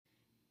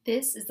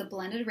This is the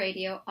Blended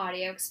Radio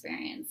audio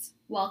experience.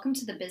 Welcome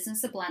to the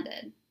Business of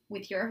Blended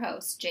with your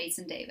host,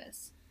 Jason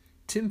Davis.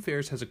 Tim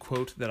Ferriss has a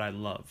quote that I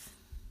love.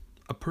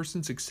 A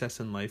person's success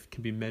in life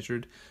can be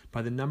measured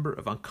by the number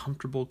of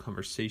uncomfortable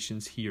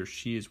conversations he or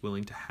she is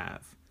willing to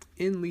have.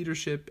 In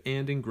leadership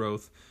and in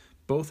growth,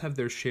 both have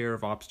their share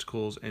of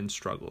obstacles and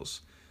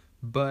struggles.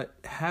 But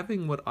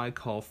having what I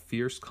call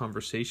fierce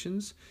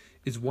conversations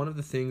is one of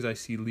the things I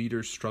see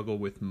leaders struggle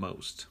with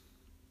most.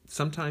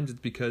 Sometimes it's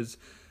because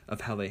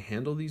of how they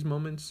handle these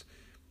moments.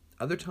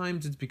 Other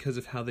times it's because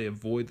of how they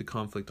avoid the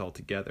conflict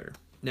altogether.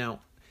 Now,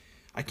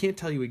 I can't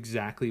tell you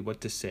exactly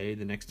what to say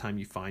the next time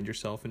you find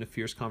yourself in a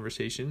fierce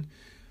conversation,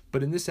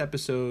 but in this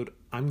episode,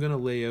 I'm going to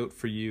lay out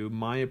for you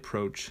my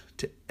approach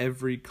to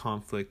every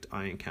conflict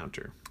I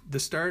encounter. The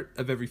start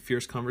of every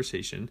fierce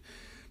conversation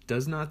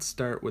does not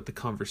start with the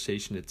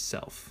conversation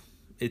itself.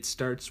 It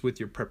starts with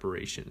your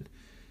preparation.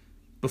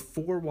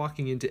 Before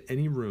walking into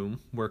any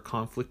room where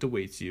conflict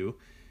awaits you,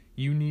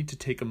 you need to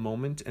take a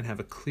moment and have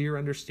a clear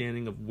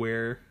understanding of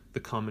where the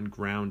common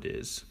ground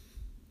is.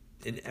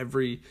 In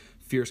every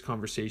fierce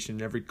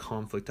conversation, every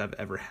conflict I've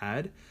ever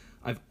had,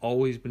 I've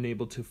always been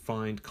able to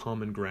find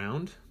common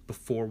ground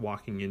before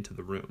walking into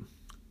the room.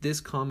 This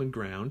common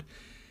ground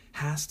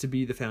has to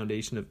be the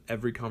foundation of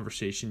every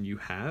conversation you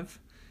have,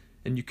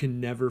 and you can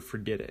never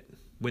forget it.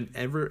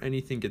 Whenever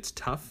anything gets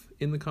tough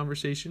in the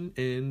conversation,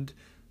 and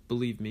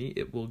believe me,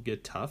 it will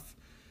get tough,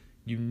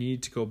 you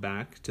need to go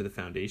back to the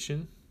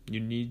foundation. You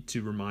need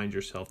to remind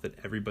yourself that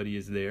everybody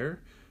is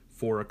there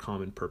for a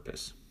common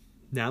purpose.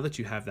 Now that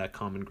you have that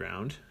common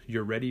ground,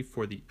 you're ready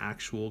for the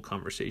actual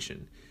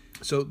conversation.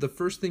 So the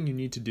first thing you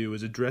need to do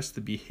is address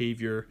the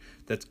behavior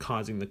that's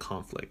causing the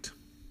conflict.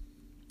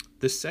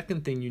 The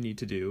second thing you need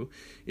to do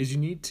is you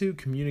need to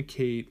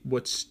communicate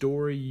what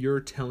story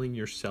you're telling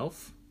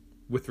yourself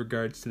with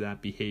regards to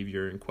that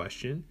behavior in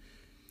question.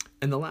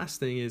 And the last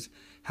thing is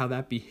how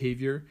that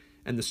behavior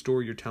and the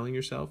story you're telling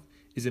yourself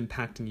is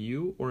impacting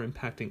you or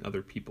impacting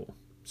other people.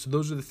 So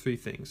those are the three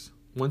things.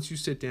 Once you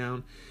sit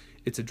down,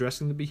 it's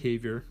addressing the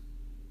behavior.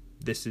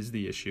 This is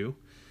the issue.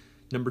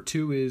 Number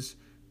two is,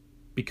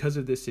 because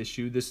of this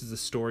issue, this is the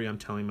story I'm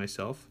telling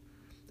myself.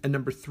 And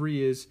number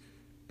three is,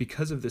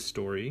 because of this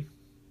story,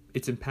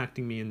 it's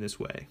impacting me in this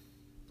way.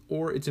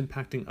 Or it's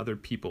impacting other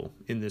people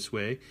in this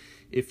way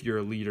if you're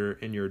a leader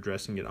and you're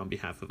addressing it on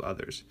behalf of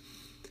others.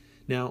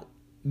 Now,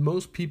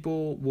 most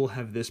people will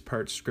have this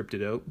part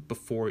scripted out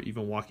before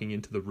even walking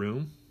into the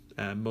room.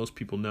 Most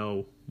people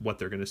know what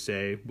they're going to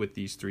say with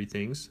these three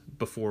things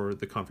before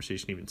the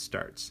conversation even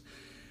starts.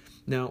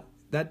 Now,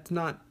 that's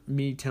not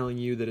me telling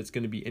you that it's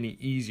going to be any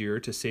easier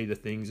to say the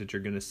things that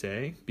you're going to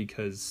say,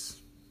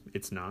 because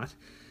it's not.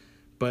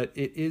 But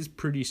it is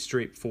pretty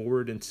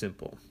straightforward and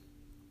simple.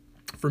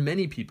 For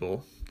many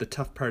people, the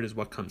tough part is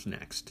what comes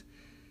next.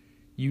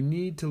 You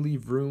need to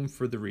leave room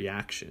for the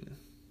reaction.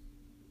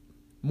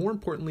 More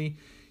importantly,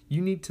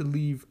 you need to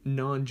leave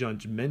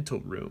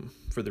non-judgmental room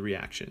for the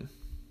reaction.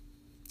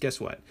 Guess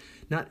what?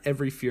 Not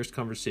every fierce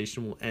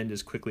conversation will end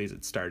as quickly as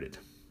it started.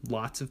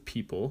 Lots of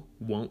people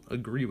won't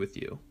agree with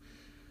you.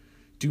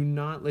 Do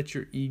not let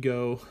your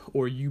ego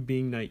or you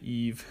being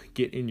naive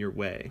get in your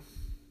way.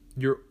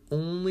 Your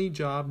only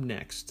job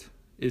next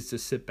is to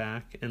sit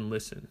back and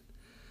listen.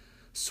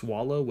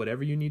 Swallow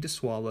whatever you need to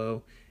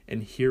swallow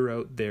and hear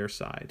out their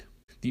side.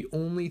 The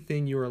only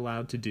thing you're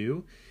allowed to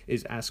do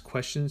is ask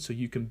questions so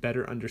you can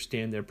better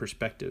understand their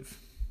perspective.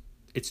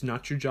 It's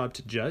not your job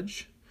to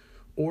judge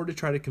or to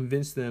try to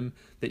convince them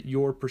that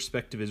your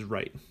perspective is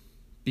right.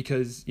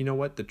 Because you know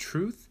what? The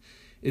truth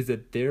is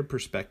that their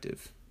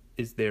perspective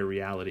is their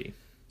reality.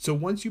 So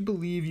once you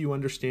believe you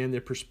understand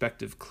their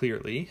perspective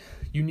clearly,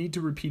 you need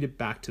to repeat it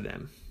back to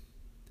them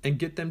and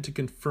get them to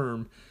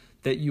confirm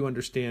that you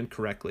understand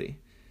correctly.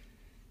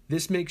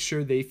 This makes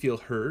sure they feel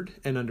heard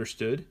and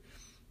understood.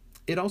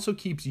 It also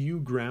keeps you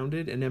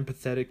grounded and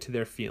empathetic to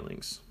their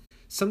feelings.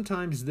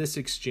 Sometimes this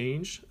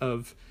exchange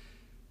of,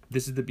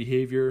 this is the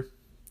behavior,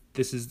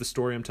 this is the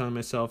story I'm telling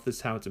myself, this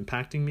is how it's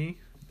impacting me.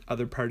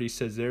 Other party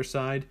says their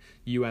side,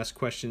 you ask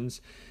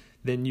questions,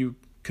 then you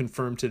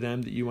confirm to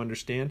them that you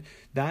understand.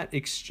 That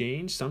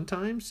exchange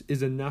sometimes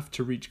is enough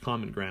to reach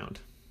common ground.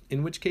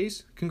 In which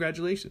case,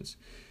 congratulations.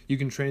 You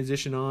can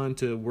transition on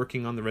to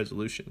working on the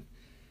resolution.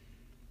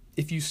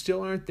 If you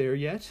still aren't there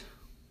yet,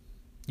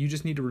 you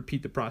just need to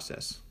repeat the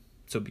process.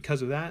 So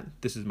because of that,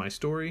 this is my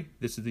story,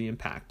 this is the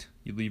impact.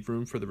 You leave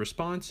room for the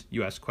response,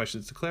 you ask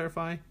questions to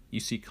clarify,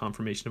 you seek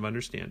confirmation of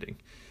understanding.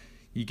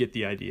 You get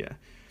the idea.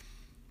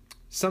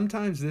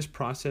 Sometimes this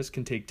process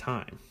can take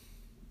time.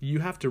 You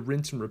have to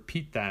rinse and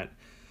repeat that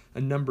a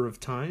number of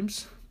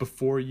times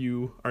before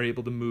you are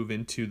able to move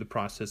into the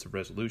process of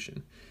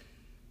resolution.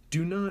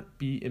 Do not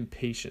be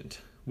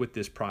impatient with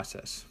this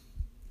process.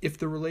 If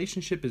the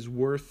relationship is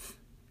worth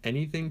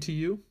anything to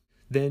you,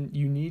 then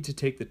you need to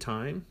take the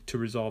time to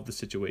resolve the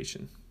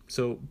situation.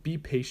 So be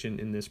patient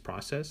in this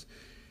process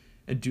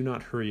and do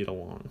not hurry it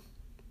along.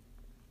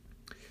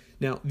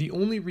 Now, the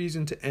only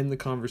reason to end the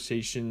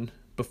conversation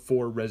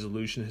before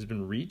resolution has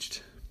been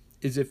reached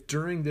is if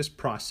during this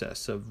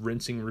process of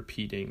rinsing,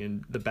 repeating,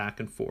 and the back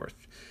and forth,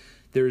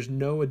 there is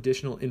no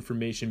additional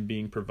information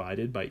being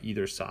provided by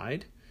either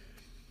side,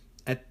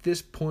 at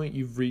this point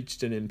you've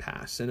reached an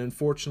impasse. And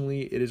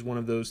unfortunately, it is one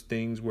of those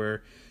things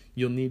where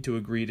you'll need to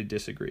agree to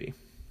disagree.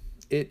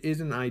 It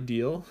isn't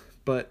ideal,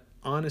 but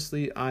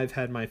honestly, I've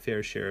had my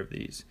fair share of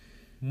these.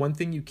 One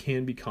thing you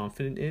can be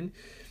confident in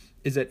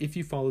is that if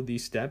you follow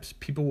these steps,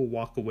 people will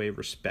walk away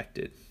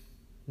respected,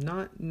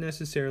 not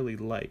necessarily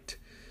liked.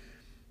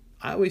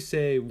 I always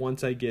say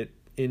once I get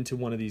into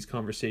one of these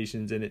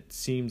conversations and it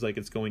seems like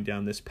it's going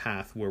down this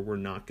path where we're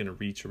not going to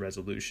reach a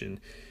resolution,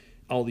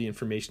 all the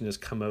information has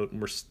come out and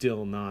we're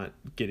still not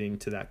getting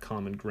to that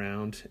common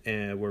ground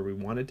where we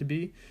want it to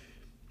be,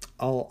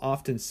 I'll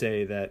often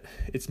say that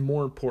it's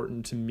more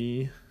important to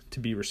me to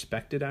be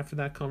respected after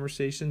that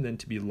conversation than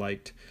to be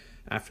liked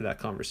after that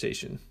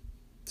conversation.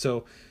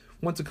 So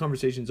once the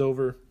conversation's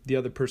over, the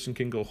other person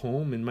can go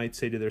home and might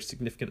say to their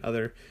significant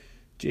other,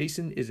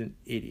 Jason is an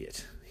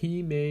idiot.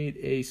 He made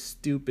a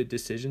stupid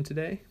decision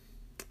today,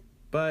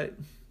 but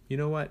you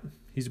know what?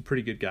 He's a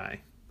pretty good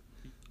guy.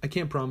 I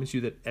can't promise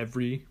you that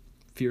every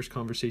fierce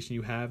conversation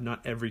you have,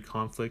 not every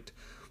conflict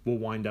will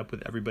wind up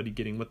with everybody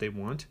getting what they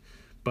want,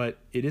 but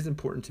it is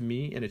important to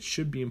me, and it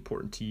should be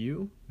important to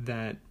you,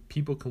 that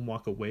people can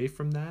walk away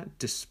from that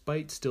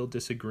despite still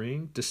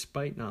disagreeing,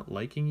 despite not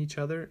liking each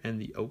other and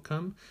the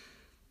outcome.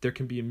 There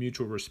can be a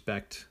mutual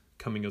respect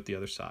coming out the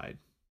other side.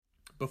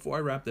 Before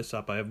I wrap this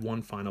up, I have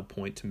one final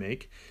point to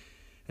make,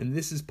 and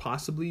this is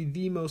possibly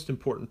the most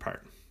important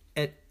part.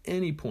 At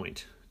any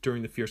point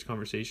during the fierce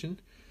conversation,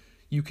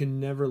 you can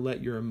never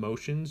let your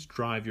emotions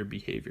drive your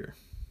behavior.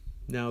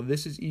 Now,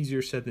 this is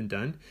easier said than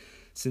done,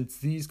 since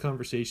these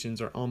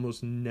conversations are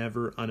almost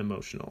never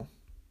unemotional.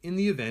 In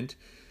the event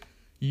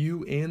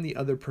you and the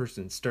other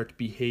person start to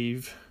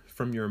behave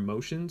from your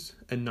emotions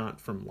and not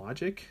from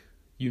logic,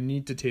 you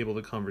need to table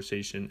the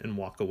conversation and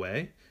walk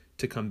away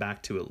to come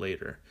back to it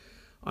later.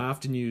 I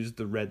often use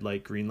the red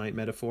light, green light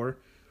metaphor.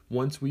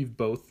 Once we've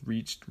both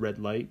reached red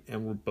light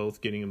and we're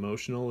both getting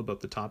emotional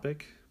about the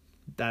topic,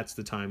 that's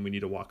the time we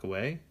need to walk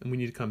away, and we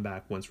need to come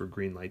back once we're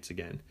green lights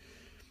again.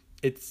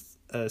 It's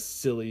a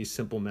silly,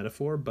 simple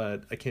metaphor,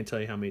 but I can't tell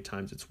you how many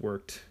times it's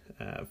worked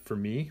for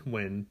me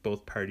when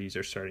both parties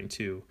are starting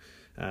to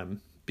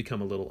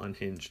become a little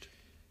unhinged.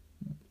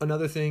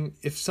 Another thing,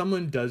 if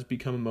someone does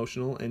become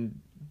emotional, and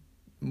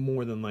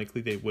more than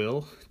likely they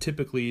will,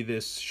 typically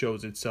this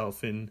shows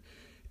itself in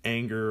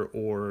anger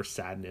or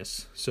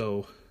sadness.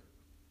 So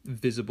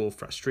visible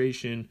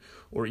frustration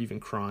or even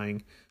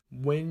crying.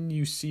 When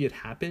you see it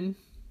happen,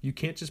 you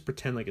can't just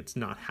pretend like it's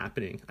not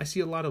happening. I see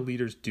a lot of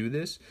leaders do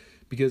this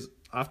because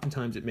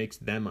oftentimes it makes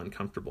them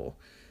uncomfortable.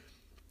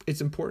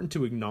 It's important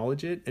to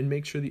acknowledge it and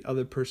make sure the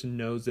other person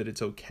knows that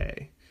it's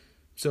okay.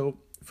 So,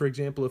 for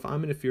example, if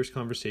I'm in a fierce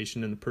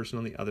conversation and the person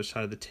on the other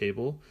side of the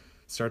table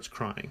starts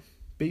crying,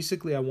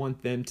 basically I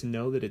want them to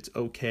know that it's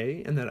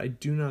okay and that I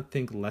do not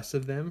think less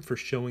of them for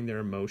showing their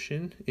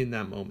emotion in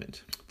that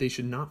moment. They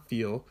should not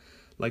feel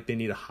like they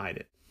need to hide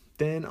it.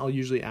 Then I'll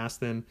usually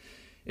ask them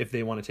if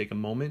they want to take a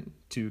moment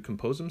to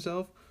compose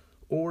themselves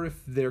or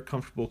if they're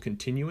comfortable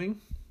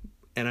continuing,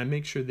 and I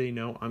make sure they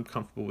know I'm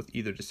comfortable with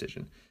either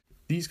decision.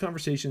 These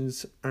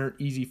conversations aren't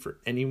easy for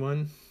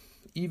anyone.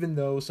 Even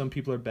though some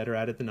people are better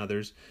at it than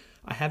others,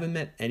 I haven't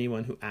met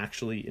anyone who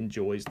actually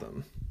enjoys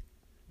them.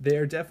 They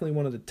are definitely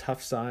one of the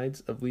tough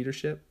sides of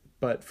leadership,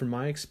 but from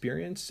my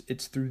experience,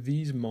 it's through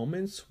these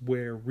moments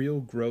where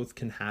real growth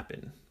can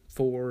happen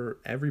for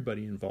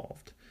everybody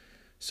involved.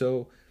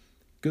 So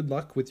good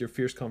luck with your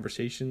fierce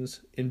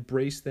conversations.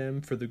 Embrace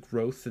them for the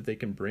growth that they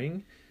can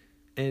bring.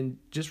 And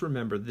just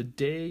remember, the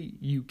day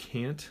you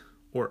can't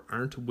or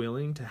aren't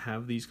willing to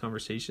have these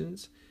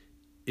conversations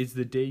is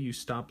the day you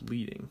stop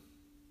leading.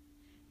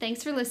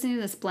 Thanks for listening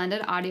to this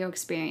blended audio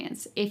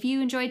experience. If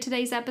you enjoyed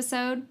today's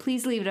episode,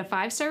 please leave it a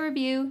 5-star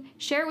review,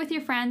 share it with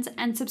your friends,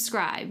 and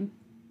subscribe.